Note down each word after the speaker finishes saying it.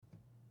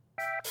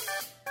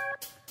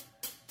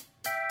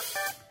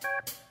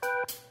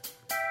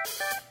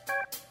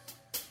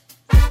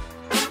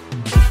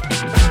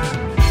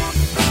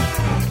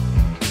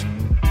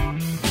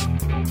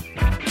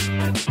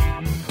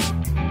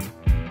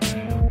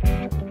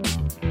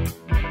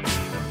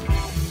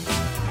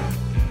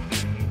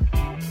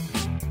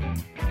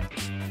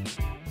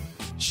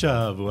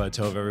Shavua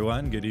Tov,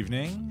 everyone. Good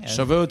evening. And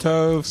Shavua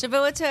Tov.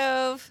 Shavua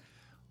Tov.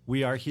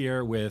 we are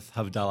here with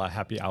Havdalah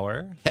Happy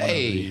Hour, one of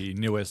the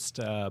newest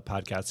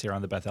podcasts here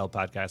on the Bethel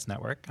Podcast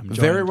Network. I'm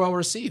Very well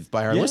received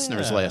by our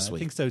listeners last week.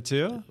 I think so,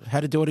 too.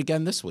 Had to do it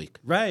again this week.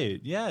 Right,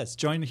 yes.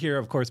 Joined here,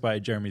 of course, by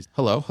Jeremy.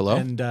 Hello.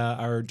 And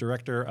our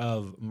Director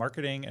of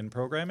Marketing and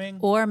Programming.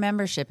 Or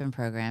Membership and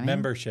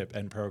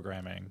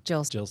Programming.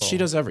 Jill. She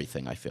does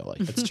everything, I feel like.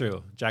 That's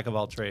true. Jack of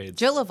all trades.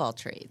 Jill of all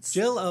trades.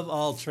 Jill of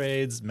all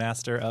trades,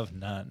 master of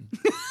none.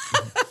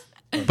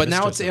 But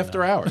now it's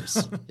after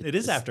hours. It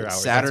is after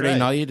hours. Saturday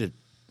That's right. night.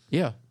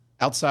 Yeah.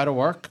 Outside of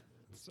work.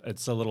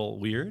 It's a little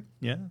weird,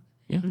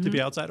 to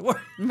be outside of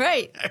work.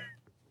 Right.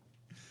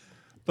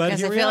 But Because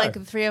here I we feel are. like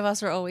the three of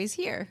us are always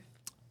here.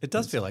 It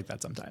does feel like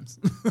that sometimes.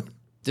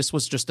 This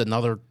was just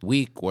another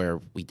week where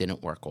we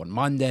didn't work on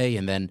Monday.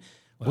 And then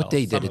what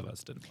day did some it? of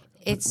us didn't work.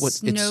 It What- it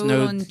snowed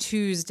snowed- on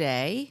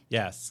Tuesday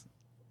Yes,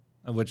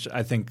 which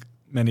I think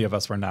many of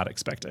us were not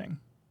expecting.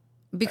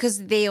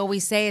 because they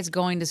always say it's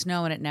going to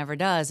snow and it never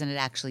does, and it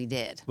actually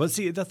did. Well,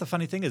 see, that's the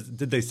funny thing is,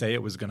 did they say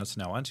it was going to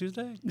snow on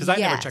Tuesday? Because I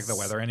never check the Yes.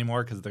 weather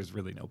anymore because there's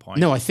really no point.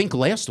 No, I think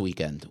last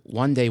weekend,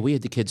 one day we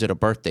had the kids at a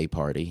birthday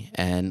party,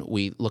 and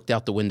we looked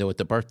out the window at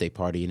the birthday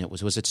party, and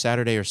was it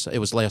Saturday or it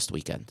was last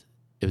weekend?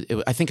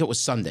 I think it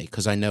was Sunday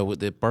because I know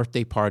the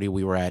birthday party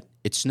we were at,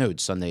 it snowed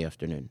Sunday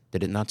afternoon.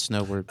 Did it not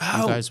snow where you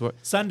guys were?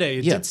 Sunday.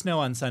 It Yeah. did snow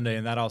on Sunday,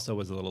 and that also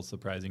was a little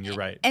surprising. You're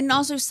right. And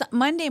also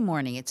Monday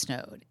morning it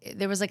snowed.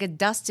 There was like a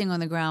dusting on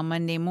the ground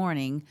Monday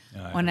morning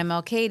on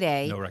MLK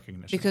Day. No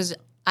recognition. Because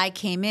I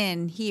came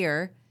in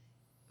here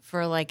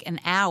for like an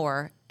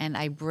hour and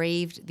I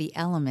braved the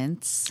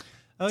elements.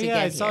 Oh, to yeah,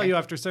 I get saw here. you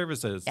after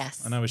services.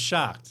 Yes. And I was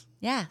shocked.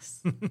 Yes.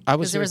 I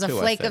was Because there was a here too,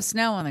 I flake think. of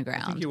snow on the I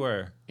ground. think you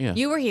were. Yeah.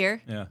 You were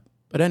here. Yeah.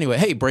 But anyway,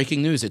 hey,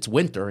 breaking news. It's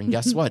winter, and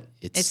guess what?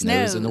 It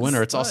snows in the snows.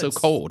 winter. It's also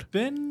cold.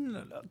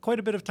 Been quite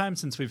a bit of time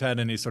since we've had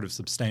any sort of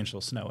substantial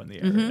snow in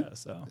the area.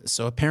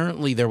 So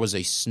apparently there was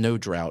a snow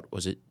drought.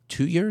 Was it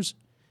 2 years?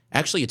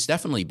 Actually, it's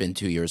definitely been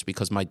 2 years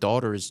because my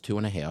daughter is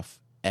 2.5,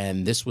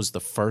 and this was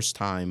the first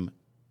time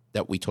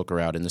that we took her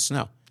out in the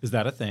snow. Is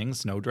that a thing?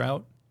 Snow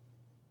drought?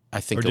 I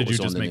think Or it did was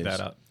you on just the make news.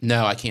 that up?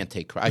 No, I can't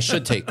take credit. I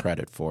should take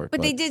credit for it.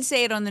 But they did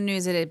say it on the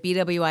news that at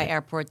BWI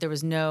Airport there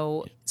was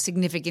no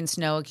significant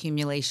snow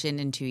accumulation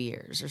in 2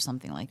 years or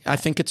something like that. I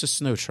think it's a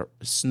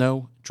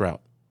snow drought.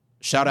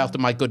 Shout out to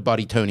my good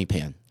buddy Tony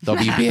Pan,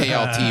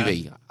 WBAL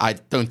TV. I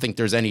don't think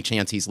there's any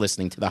chance he's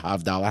listening to the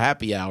Havdalah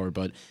Happy Hour,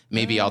 but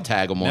maybe I'll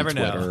tag him on Never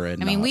know. Twitter.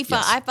 And, I mean, yes.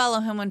 I follow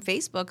him on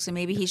Facebook, so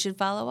maybe he should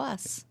follow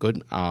us.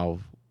 Good.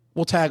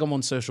 We'll tag him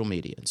on social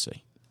media and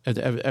see.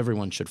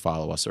 Everyone should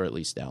follow us or at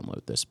least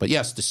download this. But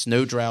yes, the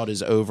snow drought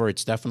is over.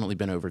 It's definitely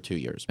been over 2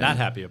 years. Not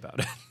happy about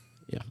it.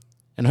 Yeah.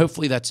 And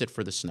hopefully that's it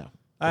for the snow.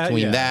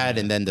 Between yeah. that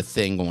and then the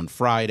thing on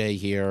Friday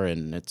here,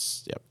 and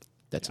that's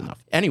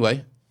enough.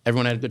 Anyway,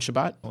 everyone had a good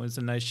Shabbat? Always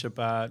a nice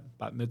Shabbat,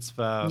 bat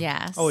mitzvah.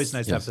 Yes. Always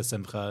nice to have the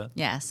simcha.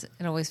 Yes,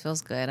 it always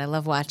feels good. I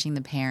love watching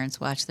the parents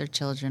watch their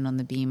children on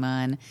the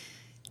bima and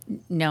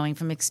knowing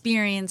from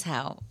experience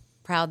how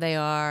proud they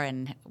are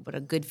and what a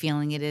good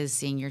feeling it is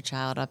seeing your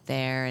child up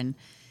there and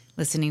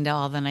listening to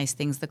all the nice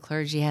things the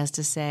clergy has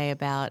to say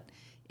about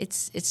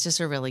it's just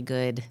a really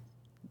good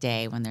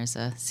day when there's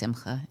a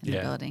simcha in the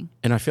building.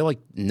 And I feel like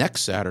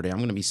next Saturday I'm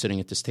going to be sitting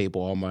at this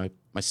table all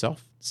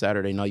myself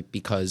Saturday night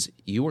because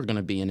you are going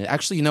to be in it.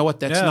 Actually, you know what?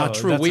 That's No, not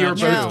true. that's We not are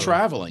true. both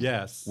traveling.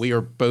 Yes. We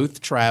are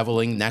both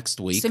traveling next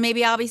week. So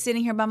maybe I'll be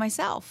sitting here by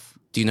myself.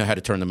 Do you know how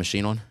to turn the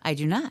machine on? I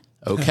do not.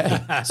 Okay.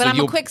 But I'm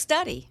a quick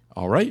study.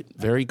 All right.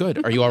 Very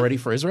good. Are you all ready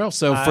for Israel?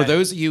 So for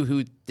those of you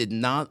who did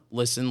not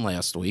listen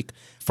last week,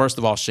 first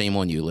of all, shame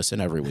on you. Listen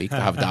every week.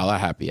 Havdalah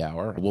Happy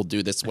Hour. We'll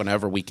do this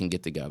whenever we can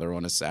get together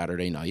on a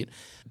Saturday night.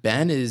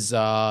 Ben is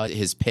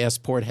his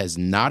passport has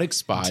not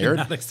expired.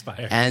 Not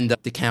expired. And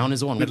the count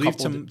is on. We A leave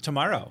couple of-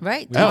 tomorrow.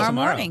 Right, We leave tomorrow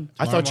morning.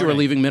 I thought you were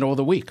leaving middle of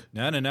the week.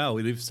 No.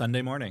 We leave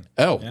Sunday morning.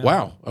 Oh, Yeah.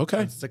 wow.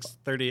 Okay.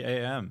 6:30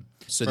 a.m.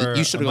 So for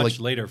you should a go much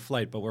like- later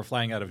flight, but we're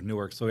flying out of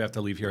Newark, so we have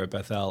to leave here at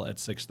Bethel at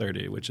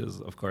 6:30, which is,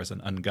 of course,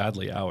 an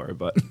ungodly hour,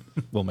 but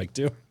we'll make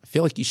do. I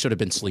feel like you should have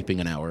been sleeping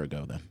an hour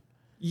ago then.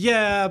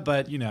 Yeah,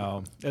 but,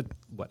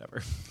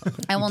 whatever.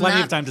 I will Plenty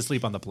not of time to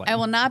sleep on the plane. I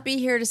will not be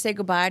here to say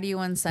goodbye to you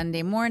on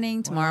Sunday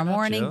morning, tomorrow not,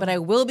 morning, Jill? but I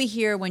will be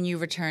here when you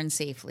return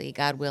safely,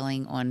 God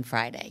willing, on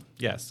Friday.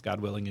 Yes,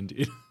 God willing,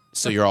 indeed.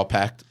 So you're all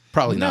packed?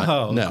 Probably not.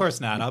 No, of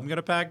course not. I'm going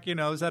to pack,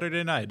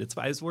 Saturday night. It's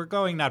fine. We're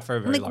going not for a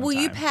very long Will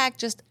time. you pack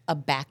just a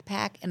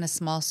backpack and a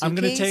small suitcase? I'm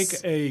going to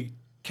take a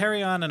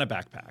carry-on and a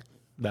backpack.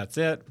 That's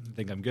it. I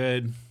think I'm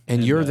good.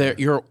 And you're there.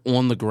 You're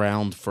on the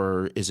ground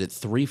for, is it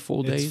 3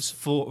 full days? It's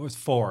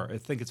four. I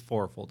think it's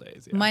 4 full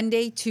days. Yeah.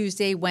 Monday,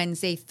 Tuesday,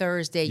 Wednesday,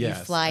 Thursday. Yes,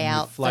 You fly and we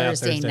out fly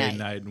Thursday out Thursday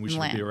night. and we should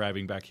land. be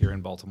arriving back here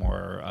in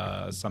Baltimore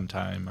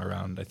sometime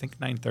around, I think,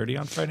 9:30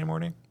 on Friday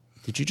morning.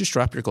 Did you just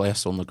drop your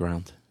glass on the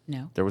ground?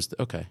 No. There was,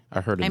 okay.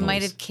 I heard a I noise.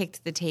 might have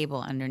kicked the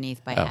table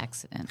underneath by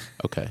accident.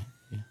 Okay.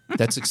 Yeah.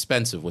 That's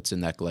expensive, what's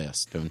in that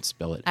glass. Don't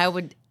spill it.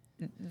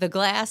 The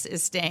glass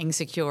is staying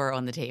secure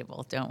on the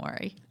table. Don't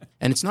worry.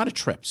 And it's not a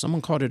trip. Someone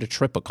called it a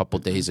trip a couple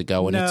days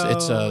ago, and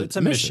No, it's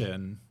a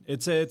mission.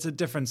 It's a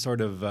different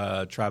sort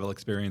of travel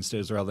experience to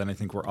Israel than I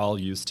think we're all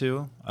used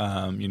to.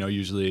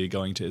 Usually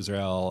going to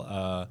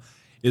Israel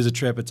is a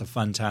trip. It's a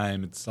fun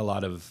time. It's a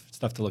lot of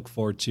stuff to look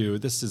forward to.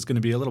 This is going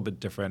to be a little bit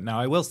different. Now,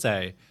 I will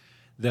say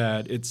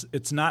that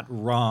it's not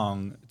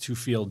wrong to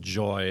feel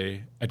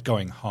joy at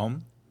going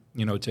home,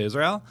 to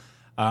Israel.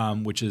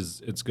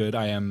 It's good.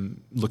 I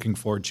am looking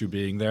forward to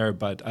being there,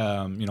 but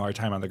our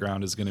time on the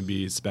ground is going to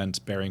be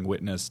spent bearing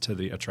witness to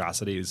the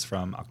atrocities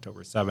from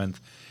October 7th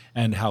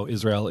and how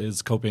Israel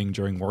is coping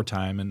during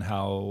wartime and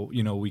how,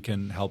 we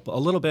can help a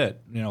little bit,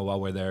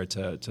 while we're there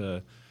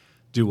to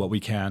do what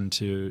we can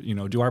to,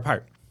 do our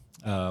part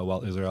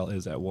while Israel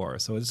is at war.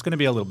 So it's going to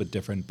be a little bit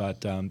different, but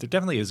there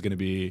definitely is going to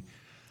be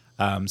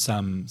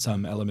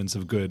some elements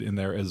of good in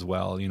there as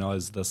well,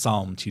 as the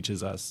Psalm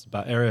teaches us.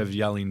 Ba'erev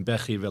yalin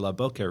bechi vela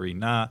boker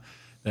rina,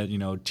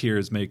 that,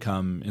 tears may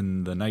come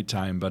in the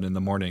nighttime, but in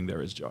the morning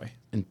there is joy.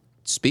 And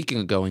speaking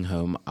of going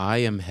home, I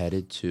am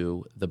headed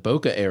to the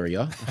Boca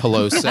area.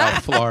 Hello,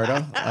 South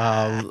Florida.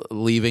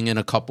 Leaving in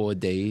a couple of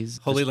days.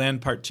 Holy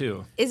Land Part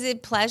 2. Is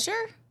it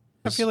pleasure?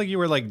 I feel like you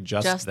were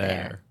just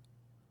there.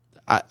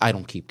 I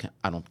don't keep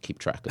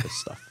track of this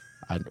stuff.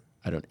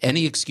 I don't.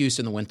 Any excuse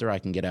in the winter I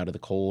can get out of the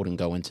cold and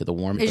go into the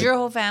warm. Is your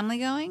whole family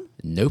going?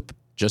 Nope,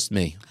 just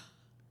me.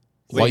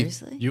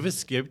 Seriously? You've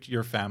escaped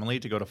your family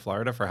to go to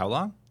Florida for how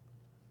long?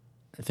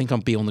 I think I'll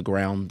be on the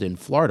ground in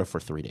Florida for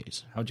 3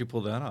 days. How'd you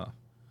pull that off?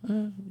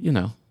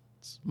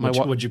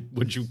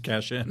 Would you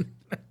cash in?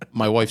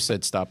 My wife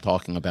said stop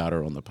talking about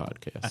her on the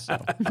podcast.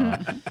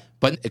 So,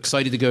 but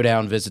excited to go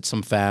down, visit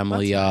some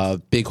family. Nice.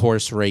 Big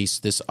horse race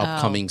this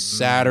upcoming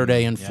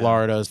Saturday in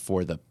Florida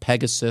for the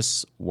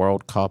Pegasus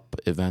World Cup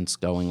events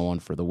going on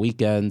for the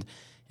weekend,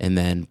 and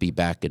then be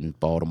back in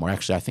Baltimore.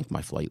 Actually, I think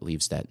my flight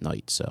leaves that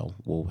night, so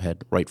we'll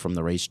head right from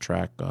the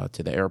racetrack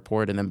to the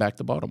airport and then back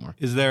to Baltimore.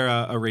 Is there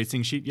a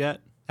racing sheet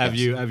yet? Have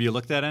you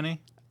looked at any?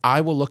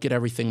 I will look at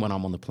everything when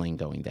I'm on the plane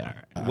going down.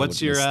 Right.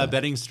 What's your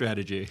betting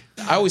strategy?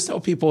 I always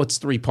tell people it's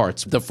 3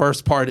 parts. The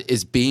first part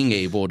is being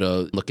able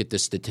to look at the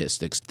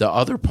statistics. The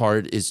other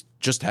part is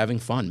just having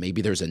fun.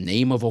 Maybe there's a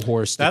name of a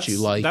horse that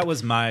you like. That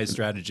was my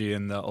strategy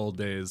in the old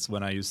days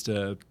when I used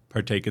to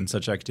partake in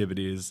such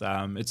activities.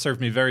 It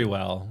served me very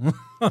well.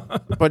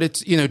 But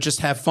it's,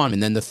 just have fun.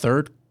 And then the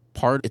third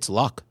part, it's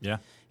luck. Yeah.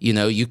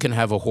 You can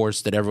have a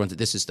horse that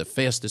this is the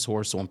fastest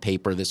horse on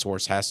paper. This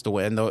horse has to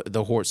win.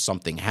 The horse,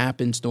 something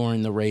happens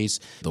during the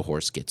race. The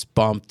horse gets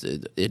bumped,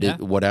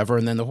 whatever,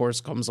 and then the horse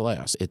comes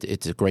last.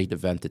 It's a great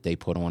event that they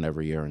put on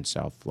every year in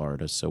South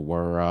Florida. So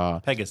we're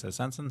Pegasus.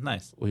 Sounds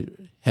nice. We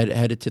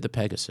headed to the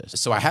Pegasus.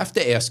 So I have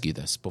to ask you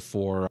this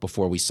before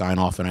we sign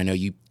off, and I know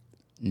you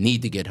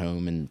need to get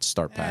home and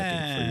start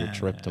packing for your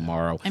trip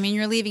tomorrow. I mean,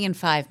 you're leaving in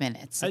 5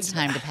 minutes. It's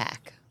time to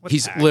pack.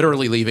 He's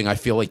literally leaving, I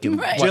feel like, in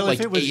Jill, like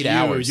if it was 8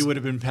 hours. You would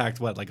have been packed,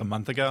 like a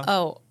month ago?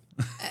 Oh,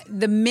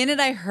 the minute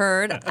I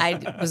heard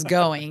I was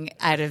going,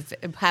 I'd have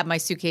had my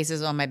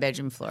suitcases on my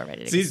bedroom floor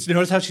ready to go. See,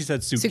 notice how she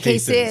said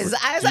suitcases. Suitcases.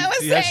 As I was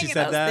saying, she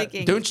said I was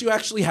thinking. Don't you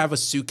actually have a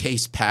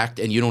suitcase packed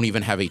and you don't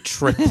even have a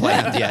trip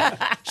planned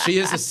yet? She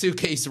has a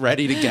suitcase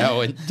ready to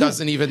go and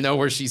doesn't even know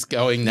where she's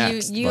going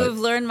next. You have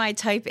learned my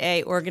type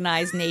A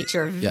organized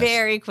nature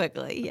very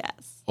quickly,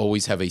 yes.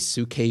 Always have a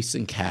suitcase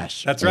and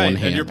cash. That's right,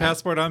 and your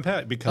passport on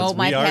pat because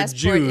my we are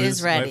passport Jews,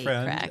 is ready, my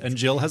friend. correct. And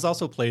Jill has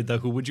also played the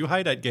Who Would You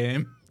Hide At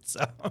game.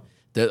 So,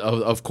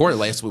 of course,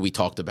 last week we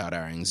talked about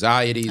our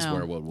anxieties.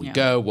 Where would we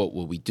go? What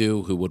would we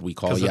do? Who would we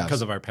call?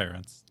 Because of our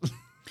parents.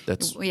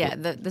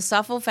 The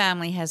Suffel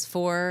family has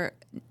 4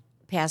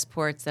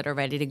 passports that are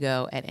ready to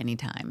go at any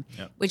time.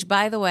 Yep. Which,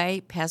 by the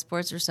way,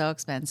 passports are so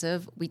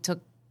expensive. We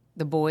took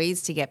the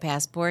boys to get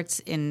passports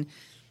in,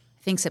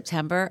 I think,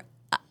 September.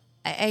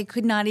 I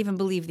could not even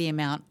believe the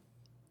amount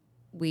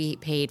we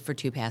paid for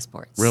 2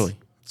 passports. Really?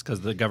 It's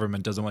because the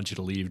government doesn't want you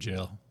to leave,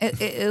 Jill.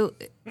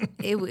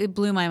 It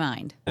blew my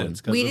mind.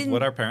 It's because of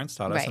what our parents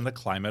taught us and the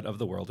climate of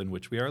the world in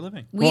which we are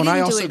living. We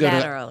didn't do it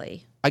that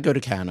early. I go to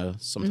Canada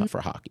sometimes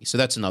for hockey. So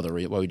that's another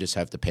reason why we just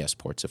have the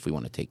passports if we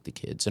want to take the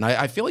kids. And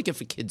I feel like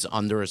if a kid's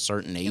under a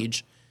certain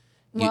age...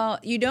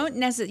 you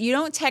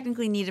don't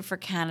technically need it for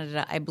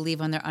Canada, I believe,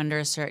 when they're under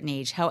a certain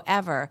age.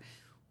 However,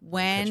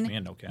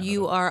 when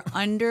you are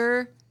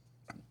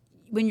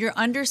when you're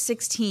under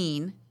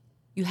 16,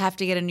 you have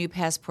to get a new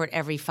passport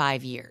every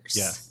 5 years.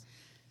 Yes.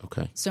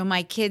 Okay. So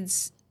my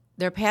kids,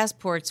 their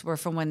passports were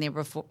from when they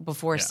were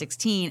before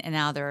 16, and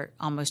now they're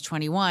almost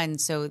 21,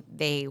 so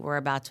they were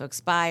about to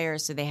expire,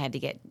 so they had to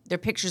get their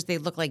pictures. They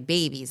look like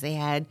babies.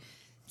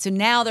 So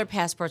now their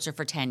passports are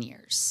for 10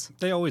 years.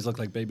 They always look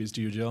like babies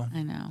to you, Jill.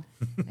 I know.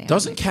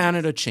 Doesn't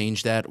Canada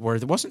change that?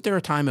 Wasn't there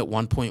a time at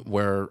one point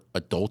where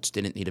adults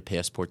didn't need a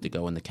passport to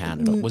go into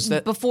Canada? Was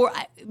that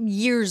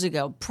years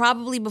ago?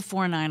 Probably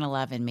before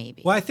 9/11,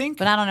 maybe. Well, I think,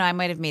 but I don't know. I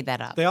might have made that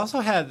up. They also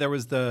had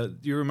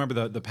you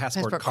remember the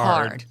passport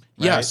card? Right?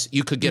 Yes,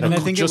 you could get I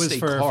think it was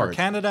for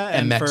Canada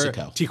and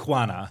Mexico, for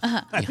Tijuana.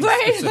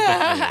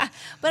 Right.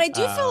 But I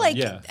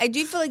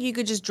do feel like you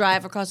could just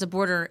drive across the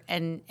border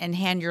and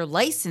hand your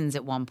license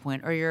at one one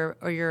point, or your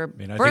I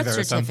mean, I birth think there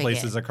are some certificate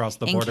places across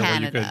the in border where you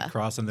Canada. could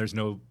cross and there's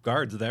no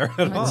guards there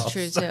at all. That's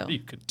true, So too. you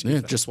could do Yeah,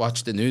 that. just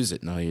watch the news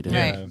at night. Right.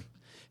 Yeah.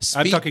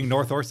 I'm talking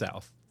north or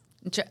south.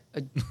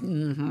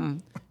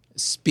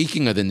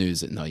 Speaking of the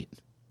news at night,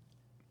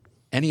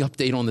 any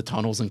update on the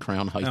tunnels in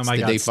Crown Heights? Oh my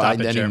Did God! they Stop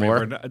find it, any Jeremy.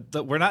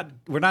 more?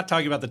 We're not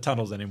talking about the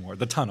tunnels anymore.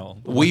 The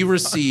tunnel. We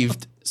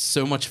received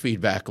so much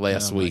feedback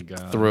last Oh my week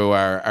God. through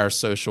our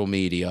social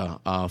media.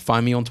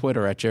 Find me on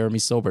Twitter at Jeremy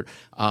Silbert.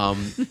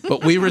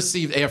 But we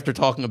received, after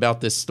talking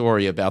about this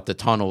story about the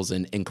tunnels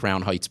in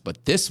Crown Heights,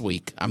 but this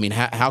week, I mean,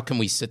 how can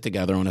we sit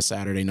together on a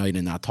Saturday night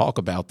and not talk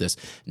about this?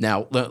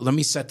 Now, let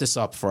me set this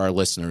up for our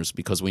listeners,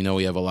 because we know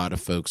we have a lot of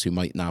folks who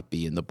might not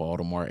be in the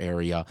Baltimore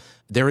area.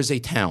 There is a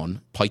town,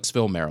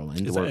 Pikesville,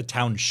 Maryland. It's a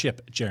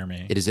township,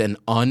 Jeremy. It is an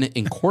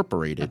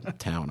unincorporated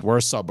town. We're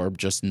a suburb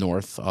just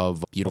north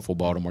of beautiful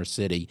Baltimore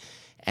City.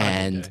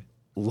 And Okay.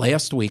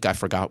 last week, I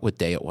forgot what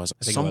day it was.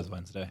 I think it was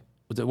Wednesday.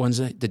 Was it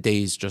Wednesday? The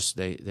days just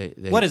they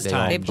What is they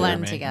time, They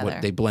blend Jeremy? together.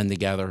 They blend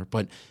together.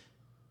 But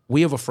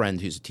we have a friend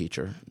who's a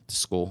teacher at the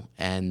school,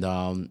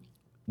 and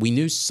we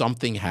knew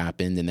something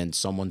happened, and then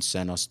someone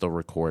sent us the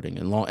recording.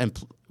 And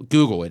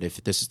Google it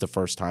if this is the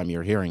first time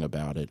you're hearing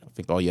about it. I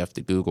think all you have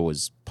to Google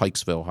is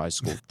Pikesville High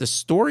School. The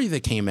story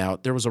that came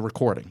out, there was a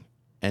recording,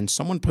 and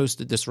someone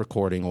posted this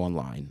recording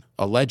online,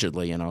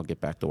 allegedly, and I'll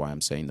get back to why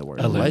I'm saying the word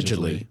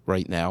allegedly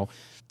right now.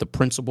 The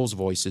principal's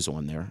voice is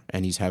on there,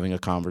 and he's having a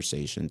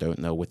conversation, don't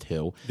know with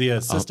who. The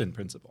assistant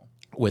principal.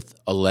 With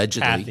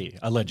allegedly. Kathy,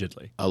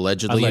 allegedly.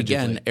 Allegedly,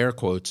 again, air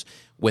quotes,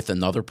 with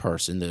another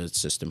person, the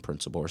assistant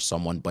principal or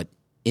someone. But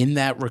in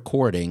that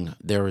recording,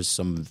 there is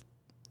some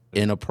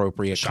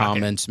inappropriate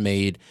comments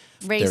made.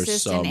 There's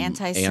Racist some, and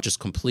anti-Semitic. just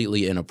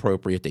completely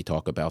inappropriate. They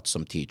talk about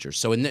some teachers.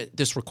 So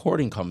this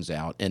recording comes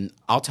out, and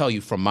I'll tell you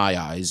from my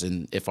eyes,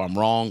 and if I'm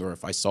wrong or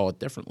if I saw it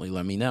differently,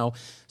 let me know.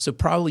 So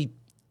probably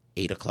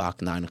 8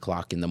 o'clock, 9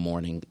 o'clock in the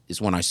morning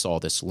is when I saw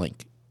this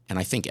link. And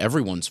I think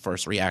everyone's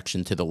first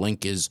reaction to the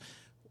link is,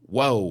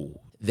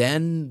 whoa.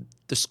 Then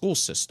the school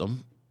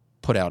system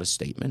put out a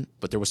statement,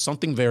 but there was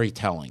something very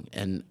telling.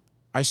 And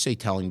I say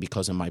telling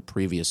because in my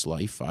previous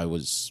life, I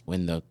was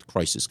in the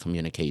crisis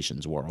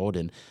communications world,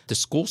 and the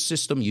school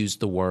system used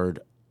the word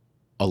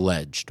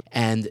alleged.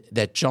 And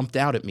that jumped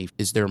out at me.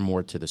 Is there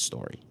more to the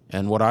story?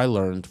 And what I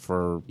learned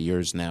for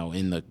years now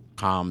in the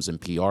comms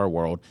and PR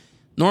world,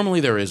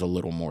 normally there is a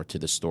little more to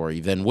the story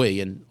than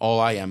we, and all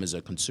I am is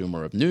a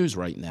consumer of news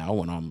right now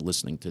when I'm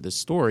listening to this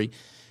story.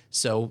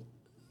 So,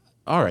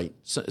 all right,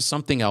 so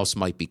something else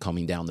might be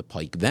coming down the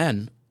pike.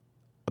 Then,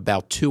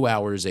 about 2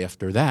 hours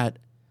after that,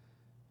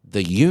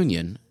 the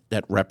union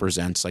that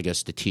represents, I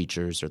guess, the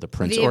teachers or the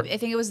principal. I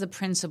think it was the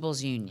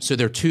principals union. So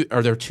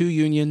are there two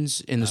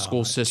unions in the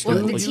school system?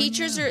 Well,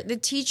 the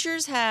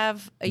teachers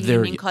have a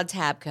union called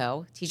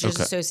TABCO, Teachers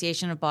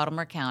Association of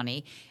Baltimore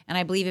County, and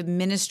I believe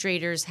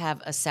administrators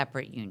have a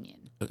separate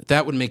union.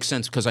 That would make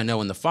sense because I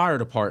know in the fire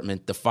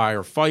department, the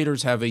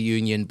firefighters have a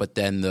union, but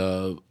then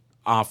the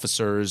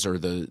officers or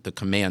the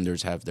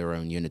commanders have their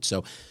own unit.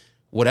 So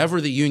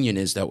whatever the union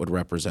is that would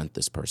represent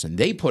this person,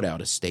 they put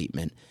out a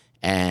statement,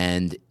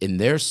 and in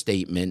their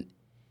statement,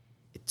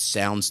 it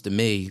sounds to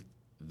me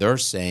they're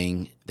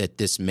saying that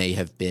this may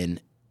have been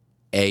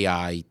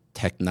AI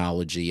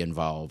technology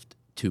involved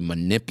to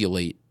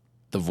manipulate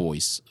the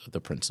voice of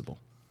the principal.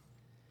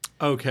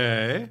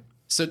 Okay.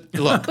 So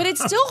look, But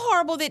it's still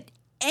horrible that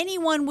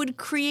anyone would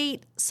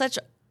create such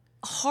a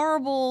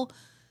horrible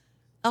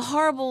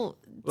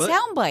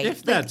soundbite.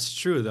 If that's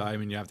true, though, I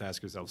mean, you have to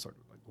ask yourself sort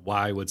of like,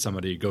 why would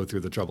somebody go through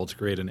the trouble to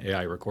create an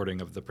AI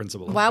recording of the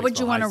principal? Why would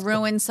you want to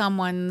ruin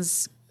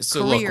someone's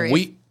career?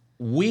 Look,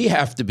 we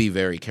have to be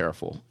very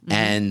careful,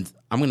 and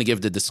I'm going to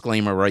give the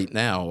disclaimer right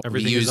now.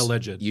 Everything is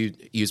alleged. You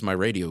use my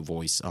radio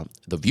voice.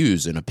 The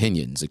views and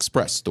opinions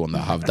expressed on the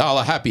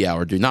Havdalah Happy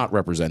Hour do not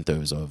represent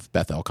those of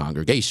Bethel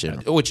congregation,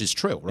 which is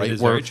true, right? It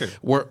is very true.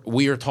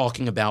 We are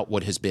talking about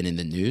what has been in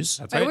the news.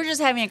 That's Right, right. we're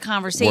just having a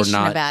conversation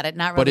about it,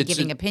 not but really it's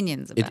giving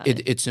opinions about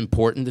it. It's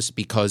important this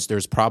because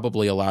there's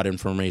probably a lot of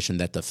information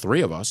that the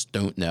three of us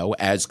don't know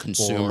as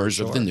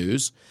consumers of the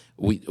news.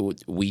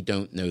 We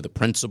don't know the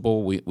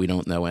principal. We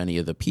don't know any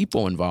of the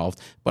people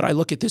involved. But I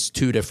look at this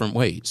two different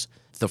ways.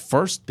 The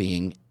first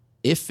being,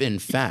 if in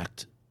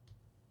fact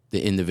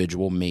the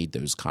individual made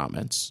those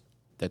comments,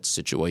 that's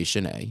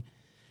situation A.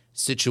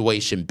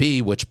 Situation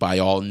B, which by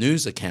all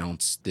news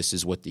accounts, this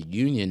is what the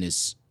union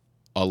is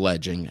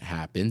alleging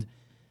happened,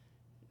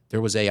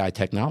 there was AI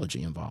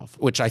technology involved,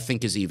 which I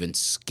think is even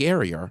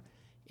scarier.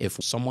 If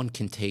someone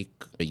can take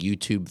a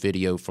YouTube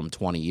video from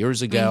 20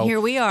 years ago. And here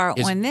we are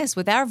on this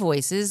with our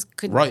voices.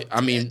 Right.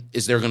 I mean,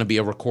 is there going to be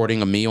a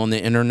recording of me on the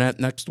internet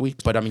next week?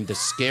 But I mean, the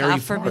scary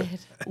part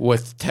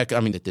with tech, I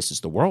mean, that this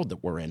is the world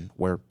that we're in,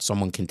 where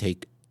someone can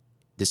take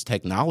this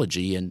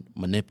technology and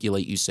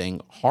manipulate you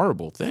saying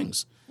horrible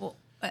things. Well,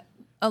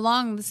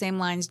 along the same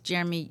lines,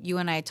 Jeremy, you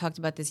and I talked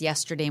about this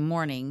yesterday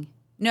morning.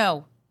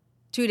 No,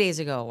 2 days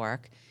ago at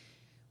work.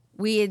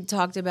 We had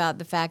talked about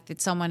the fact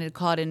that someone had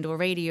called into a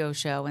radio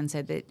show and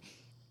said that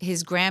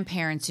his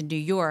grandparents in New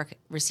York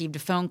received a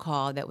phone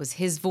call that was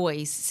his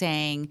voice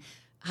saying,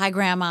 "Hi,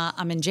 Grandma,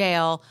 I'm in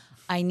jail.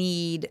 I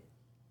need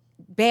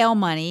bail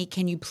money.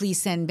 Can you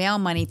please send bail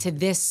money to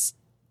this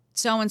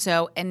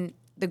so-and-so?" And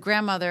the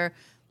grandmother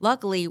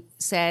luckily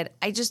said,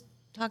 "I just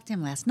talked to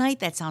him last night.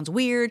 That sounds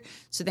weird."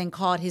 So then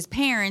called his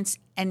parents,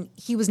 and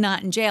he was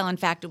not in jail. In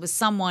fact, it was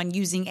someone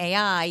using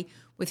AI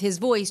with his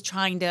voice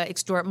trying to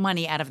extort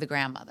money out of the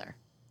grandmother.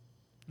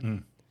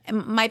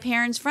 And my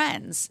parents'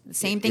 friends, the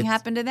same thing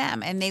happened to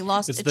them, and they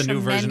lost a the new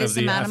version of tremendous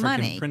the amount of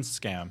African money. Prince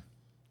scam.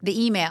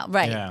 The email,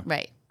 right, Yeah.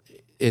 right.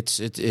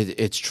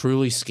 It's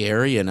truly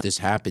scary, and this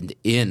happened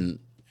in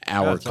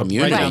our That's right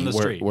community down the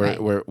street.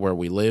 where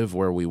we live,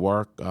 where we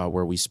work,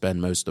 where we spend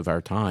most of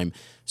our time.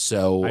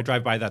 So I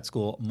drive by that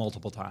school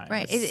multiple times.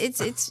 Right.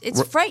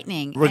 It's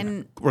frightening.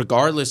 And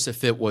regardless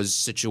if it was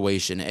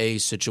situation A,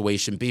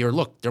 situation B, or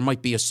look, there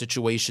might be a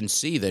situation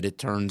C that it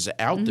turns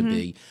out to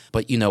be.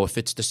 But, if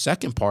it's the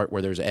second part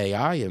where there's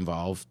AI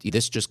involved,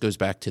 this just goes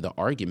back to the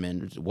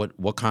argument.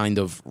 What kind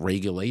of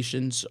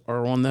regulations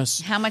are on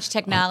this? how much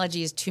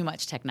technology is too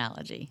much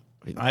technology?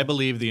 I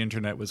believe the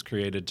internet was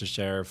created to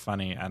share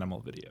funny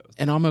animal videos.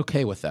 And I'm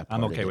okay with that part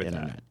I'm of okay the with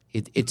internet.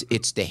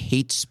 It's the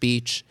hate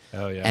speech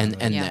and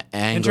Yeah. the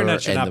anger.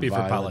 Internet should and not the be for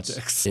violence.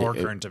 politics or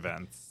current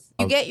events.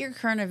 You get your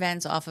current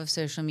events off of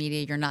social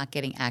media. You're not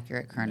getting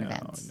accurate current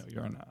events. No,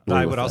 you're not. Agree I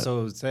with would that.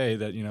 also say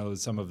that,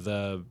 some of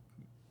the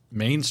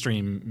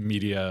mainstream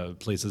media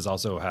places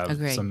also have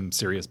Agree. some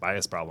serious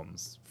bias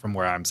problems from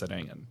where I'm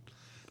sitting. And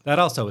that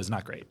also is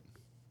not great.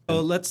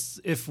 So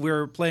if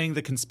we're playing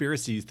the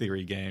conspiracy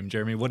theory game,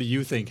 Jeremy, what do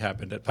you think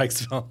happened at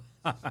Pikesville?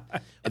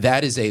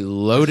 That is a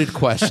loaded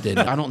question.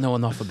 I don't know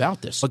enough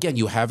about this. Again,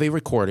 you have a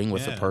recording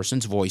with the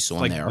person's voice on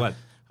Like there. what?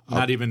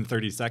 Not even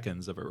 30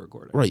 seconds of a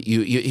recording. Right.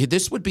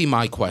 This would be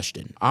my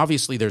question.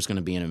 Obviously, there's going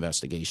to be an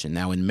investigation.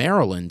 Now, in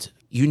Maryland,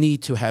 you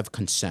need to have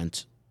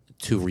consent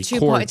to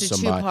record it's a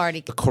somebody.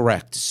 two-party.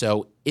 Correct.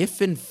 So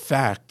if, in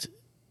fact,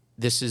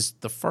 this is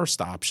the first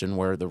option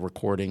where the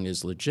recording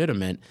is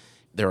legitimate,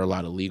 there are a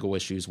lot of legal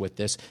issues with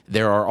this.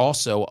 There are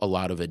also a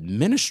lot of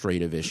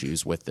administrative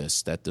issues with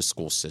this that the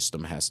school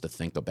system has to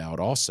think about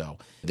also.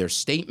 Their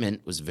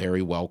statement was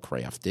very well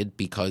crafted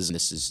because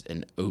this is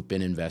an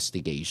open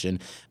investigation.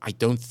 I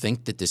don't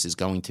think that this is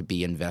going to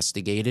be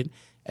investigated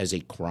as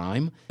a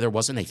crime. There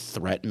wasn't a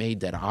threat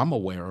made that I'm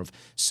aware of.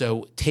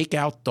 So take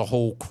out the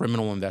whole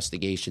criminal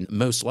investigation.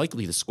 Most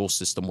likely the school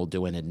system will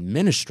do an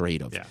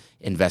administrative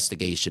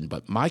investigation.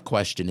 But my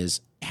question is,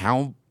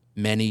 how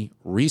many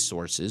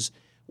resources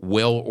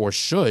will or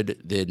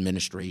should the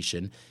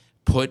administration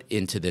put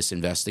into this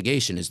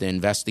investigation? Is the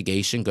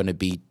investigation going to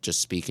be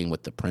just speaking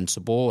with the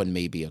principal and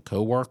maybe a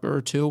coworker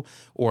or two?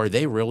 Or are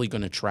they really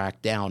going to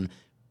track down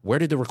where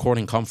did the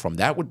recording come from?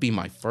 That would be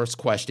my first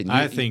question.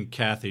 I think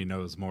Kathy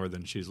knows more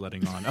than she's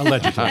letting on,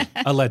 allegedly.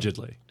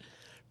 Allegedly.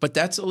 But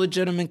that's a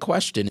legitimate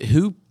question.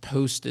 Who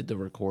posted the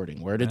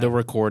recording? Where did the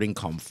recording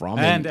come from?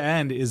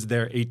 And is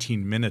there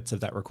 18 minutes of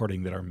that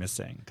recording that are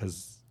missing?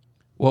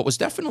 Well, it was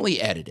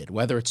definitely edited,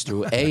 whether it's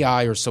through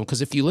AI or so.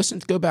 Because if you listen,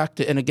 go back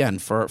to, and again,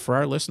 for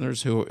our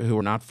listeners who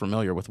are not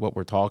familiar with what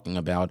we're talking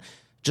about,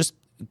 just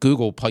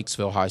Google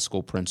Pikesville High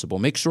School principal.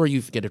 Make sure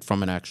you get it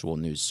from an actual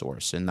news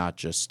source and not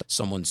just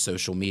someone's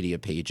social media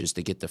pages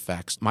to get the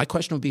facts. My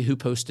question would be, who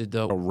posted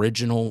the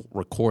original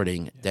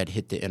recording that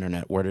hit the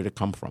internet? Where did it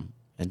come from?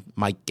 And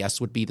my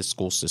guess would be the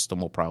school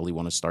system will probably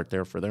want to start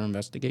there for their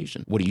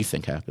investigation. What do you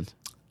think happened?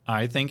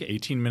 I think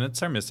 18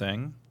 minutes are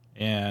missing.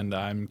 And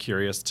I'm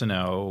curious to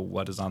know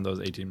what is on those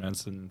 18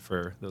 minutes. And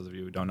for those of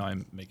you who don't know,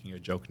 I'm making a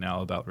joke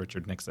now about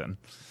Richard Nixon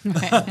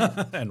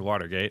and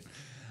Watergate.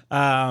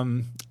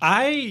 What's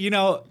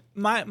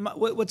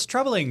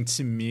troubling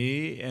to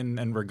me,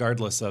 and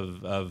regardless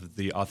of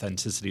the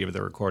authenticity of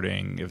the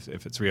recording,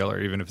 if it's real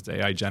or even if it's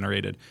AI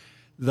generated,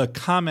 the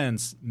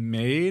comments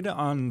made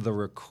on the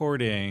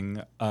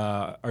recording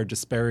are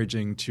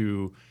disparaging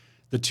to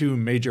the two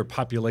major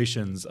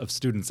populations of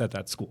students at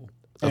that school.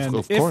 And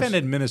of if course. an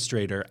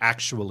administrator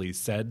actually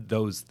said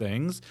those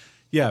things,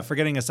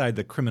 forgetting aside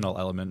the criminal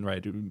element,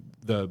 right,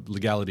 the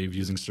legality of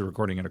using a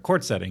recording in a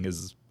court setting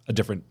is a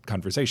different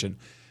conversation.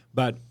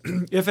 But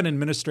if an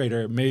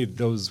administrator made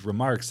those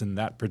remarks in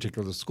that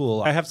particular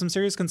school, I have some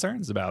serious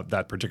concerns about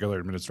that particular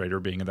administrator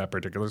being in that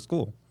particular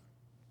school.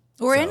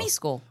 Or any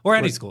school. Or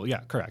any school, yeah,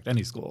 correct.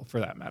 Any school, for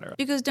that matter.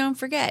 Because don't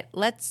forget,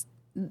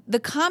 the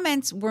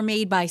comments were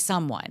made by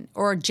someone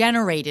or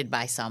generated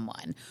by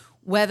someone,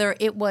 whether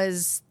it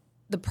was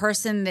the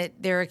person that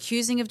they're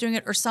accusing of doing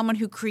it or someone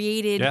who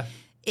created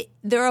it.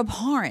 They're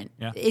abhorrent.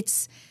 Yeah.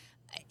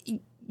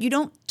 You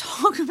don't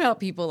talk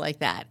about people like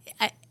that.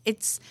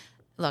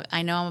 Look,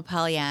 I know I'm a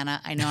Pollyanna.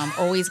 I know I'm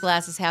always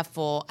glasses half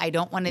full. I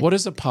don't want to. What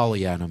does a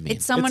Pollyanna mean?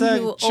 It's someone it's a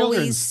who children's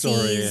always story,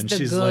 sees and the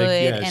she's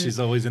good. like, she's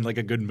always in like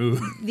a good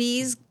mood.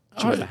 These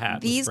wears a hat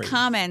with these braids.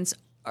 comments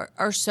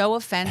are so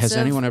offensive. Has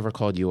anyone ever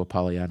called you a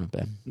Pollyanna,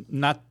 Ben?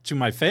 Not to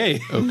my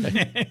face.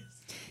 Okay.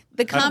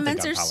 The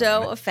comments I'm are so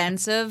Pollyanna.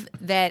 offensive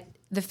that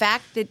the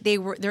fact that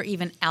they're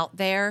even out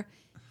there,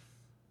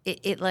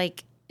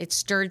 it it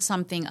stirred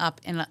something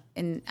up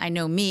in I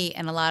know me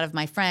and a lot of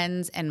my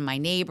friends and my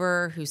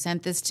neighbor who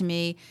sent this to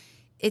me.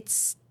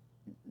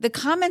 The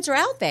comments are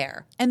out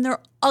there, and they're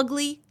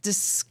ugly,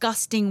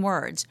 disgusting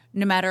words,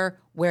 no matter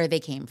where they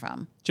came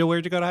from. Jill, where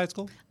did you go to high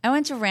school? I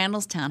went to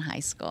Randallstown High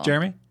School.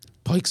 Jeremy?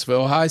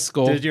 Pikesville High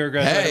School. Did you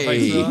graduate Hey.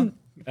 at Pikesville?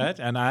 Ed?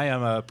 And I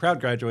am a proud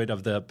graduate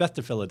of the Beth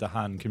DeFilla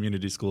DeHaan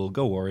Community School.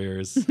 Go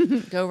Warriors.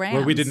 Go Rams.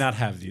 Where we did not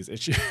have these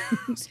issues.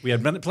 We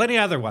had plenty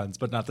of other ones,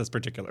 but not this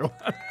particular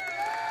one.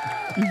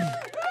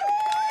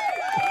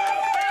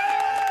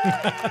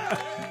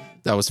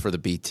 That was for the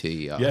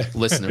BT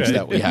listeners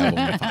that we have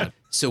on the pod.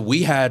 So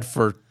we had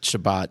for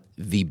Shabbat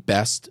the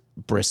best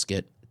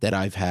brisket that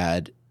I've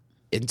had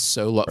in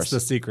so long. It's the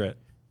secret.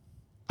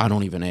 I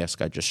don't even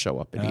ask. I just show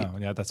up and eat. Oh,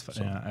 yeah, that's fun.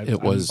 So yeah,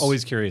 I'm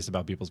always curious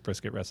about people's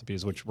brisket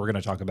recipes, which we're going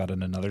to talk about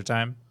in another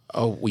time.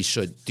 Oh, we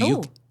should.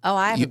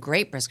 I have a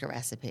great brisket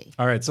recipe.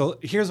 All right, so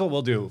here's what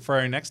we'll do. For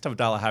our next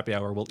Havdalah Happy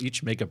Hour, we'll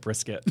each make a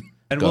brisket.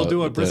 And Go- we'll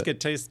do a the-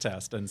 brisket taste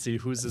test and see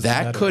whose is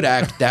That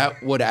better.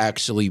 that would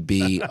actually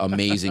be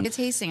amazing. Good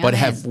tasting, But I'm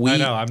have in. we? I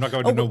know, I'm not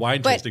going to no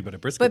wine tasting, but a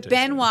brisket But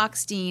tasting. Ben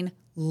Wachstein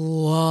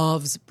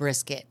loves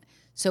brisket.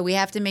 So we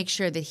have to make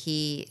sure that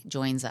he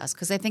joins us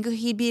because I think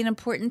he'd be an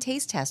important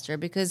taste tester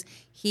because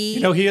he...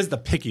 he is the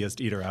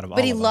pickiest eater out of all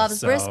but he of us, loves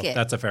so brisket.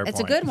 That's a fair It's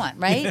point. a good one,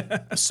 right?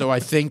 So I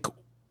think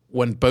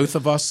when both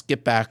of us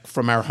get back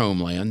from our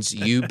homelands,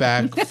 you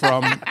back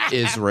from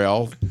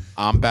Israel,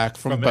 I'm back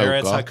from From Boca.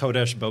 Eretz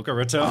HaKodesh Boca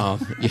Raton.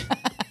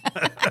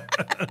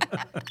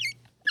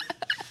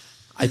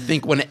 I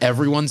think when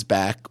everyone's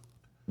back,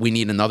 we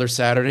need another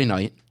Saturday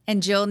night.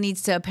 And Jill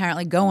needs to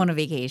apparently go on a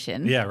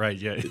vacation. Yeah, right,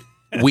 yeah.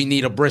 We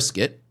need a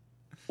brisket.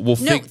 We'll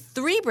No, fig-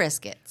 3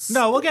 briskets.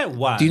 No, we'll get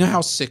one. Do you know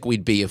how sick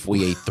we'd be if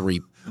we ate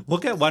 3? We'll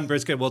get one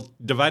brisket. We'll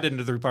divide it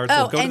into 3 parts.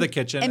 Oh, We'll go to and- the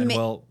kitchen and and ma-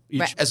 we'll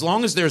each... Right. As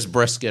long as there's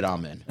brisket,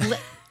 I'm in.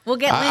 We'll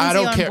get I Lindsay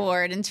don't on care.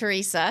 board and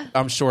Teresa.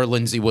 I'm sure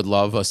Lindsay would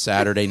love a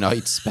Saturday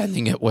night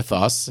spending it with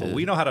us.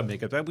 We know how to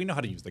make it. We know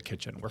how to use the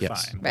kitchen. We're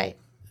Yes. fine. Right.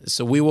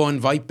 So we will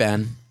invite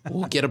Ben.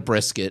 We'll get a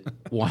brisket.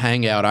 We'll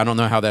hang out. I don't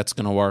know how that's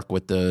going to work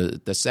with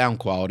the sound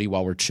quality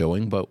while we're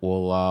chewing, but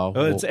we'll.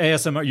 It's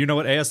ASMR. You know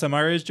what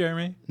ASMR is,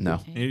 Jeremy?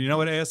 No. You know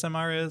what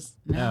ASMR is?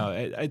 No.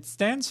 It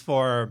stands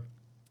for,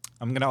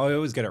 I'm going to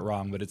always get it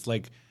wrong, but it's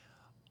like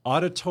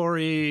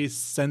auditory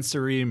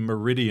sensory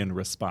meridian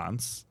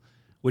response,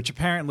 which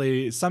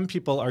apparently some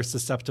people are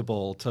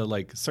susceptible to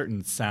like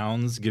certain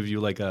sounds give you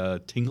like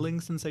a tingling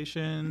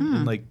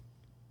sensation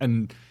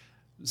and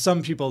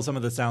some people, some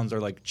of the sounds are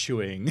like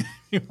chewing,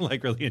 people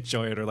like really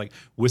enjoy it, or like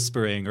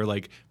whispering, or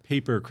like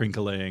paper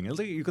crinkling.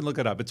 You can look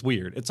it up. It's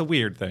weird. It's a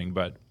weird thing,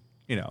 but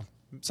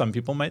some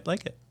people might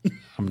like it.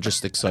 I'm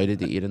just excited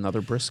to eat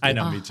another brisket. I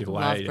know, me too.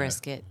 Love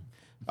brisket.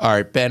 All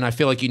right, Ben, I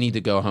feel like you need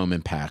to go home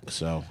and pack.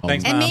 So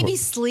Thanks, And Mom. maybe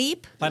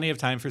sleep. Plenty of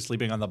time for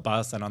sleeping on the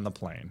bus and on the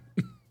plane.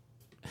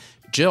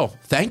 Jill,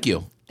 thank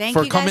you Thank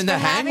for you guys coming for to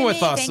hang having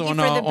with me. us Thank you on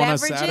for the on a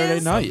beverages. Saturday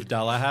night.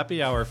 Havdalah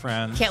Happy Hour,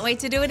 friends. Can't wait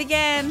to do it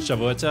again.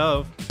 Shavua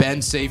Tov.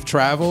 Ben, safe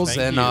travels,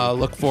 Thank and you.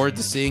 look forward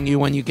to seeing you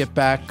when you get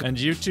back. And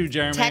you too,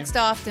 Jeremy. Text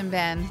often,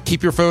 Ben.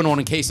 Keep your phone on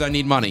in case I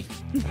need money.